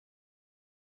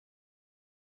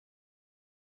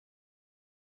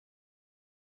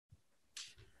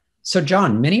So,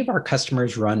 John, many of our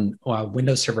customers run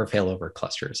Windows Server Failover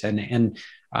Clusters, and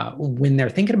when they're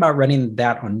thinking about running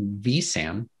that on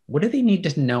vSAN, what do they need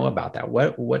to know about that?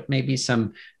 What may be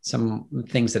some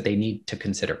things that they need to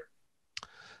consider?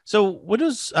 So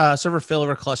Windows Server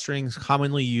Failover clustering is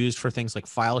commonly used for things like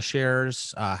file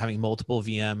shares, having multiple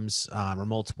VMs or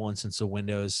multiple instances of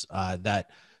Windows that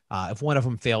if one of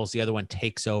them fails, the other one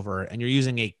takes over, and you're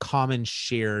using a common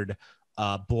shared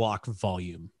block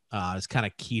volume. Is kind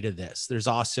of key to this. There's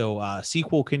also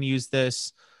SQL can use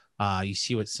this. You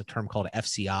see what's a term called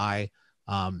FCI.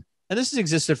 And this has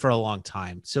existed for a long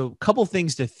time. So a couple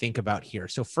things to think about here.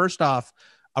 So first off,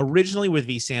 originally with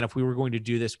vSAN, if we were going to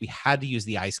do this, we had to use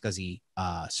the iSCSI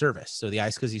service. So the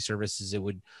iSCSI service is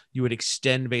you would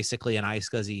extend basically an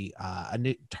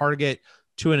iSCSI target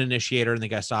to an initiator in the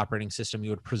guest operating system. You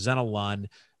would present a LUN,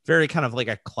 very kind of like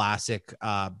a classic,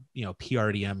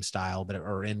 PRDM style, but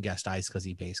or in guest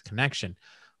iSCSI based connection.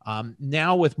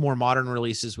 Now with more modern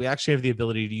releases, we actually have the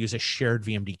ability to use a shared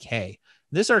VMDK.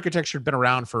 This architecture had been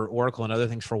around for Oracle and other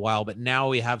things for a while, but now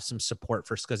we have some support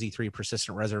for SCSI3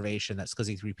 persistent reservation, that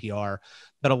SCSI3 PR,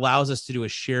 that allows us to do a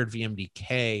shared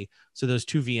VMDK. So those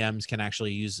two VMs can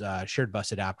actually use shared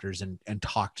bus adapters and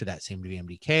talk to that same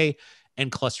VMDK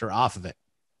and cluster off of it.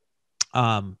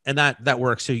 And that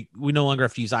works. So we no longer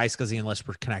have to use iSCSI unless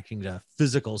we're connecting to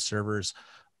physical servers.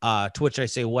 To which I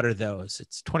say, what are those?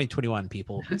 It's 2021,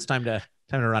 people. It's time to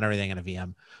run everything in a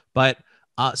VM. But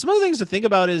some other things to think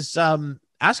about is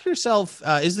ask yourself,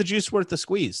 is the juice worth the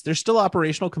squeeze? There's still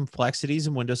operational complexities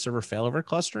in Windows Server Failover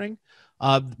clustering.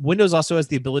 Windows also has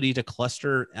the ability to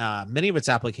cluster many of its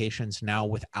applications now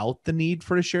without the need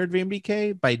for a shared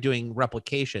VMDK by doing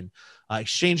replication.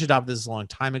 Exchange adopted this a long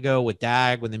time ago with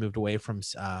DAG when they moved away from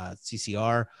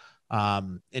CCR.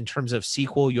 In terms of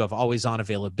SQL, you have always on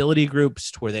availability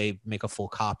groups to where they make a full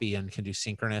copy and can do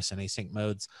synchronous and async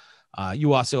modes.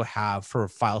 You also have for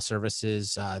file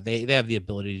services, they have the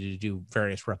ability to do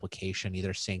various replication,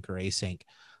 either sync or async,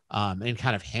 and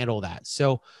kind of handle that.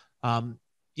 So,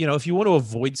 if you want to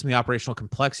avoid some of the operational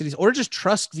complexities or just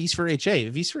trust vSphere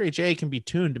HA, vSphere HA can be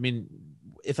tuned. I mean,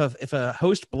 if a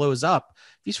host blows up,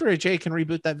 vSphere HA can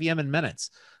reboot that VM in minutes.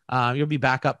 You'll be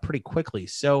back up pretty quickly.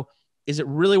 So is it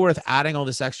really worth adding all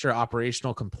this extra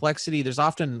operational complexity? There's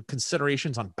often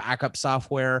considerations on backup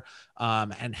software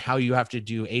and how you have to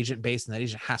do agent-based, and that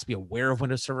agent has to be aware of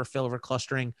Windows Server Failover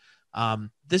clustering.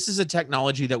 This is a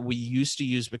technology that we used to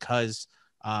use because,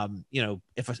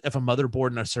 if a motherboard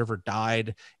and a server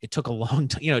died, it took a long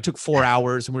time. It took 4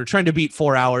 hours, and we were trying to beat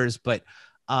 4 hours. But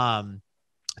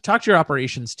talk to your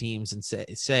operations teams and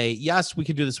say yes, we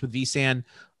can do this with vSAN.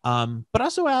 But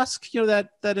also ask,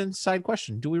 that inside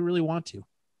question: do we really want to?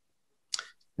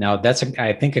 Now, that's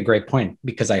I think a great point,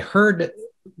 because I heard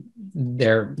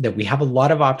there that we have a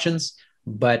lot of options,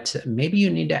 but maybe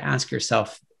you need to ask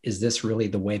yourself, is this really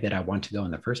the way that I want to go in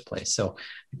the first place? So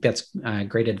that's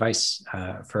great advice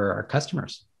for our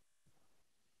customers.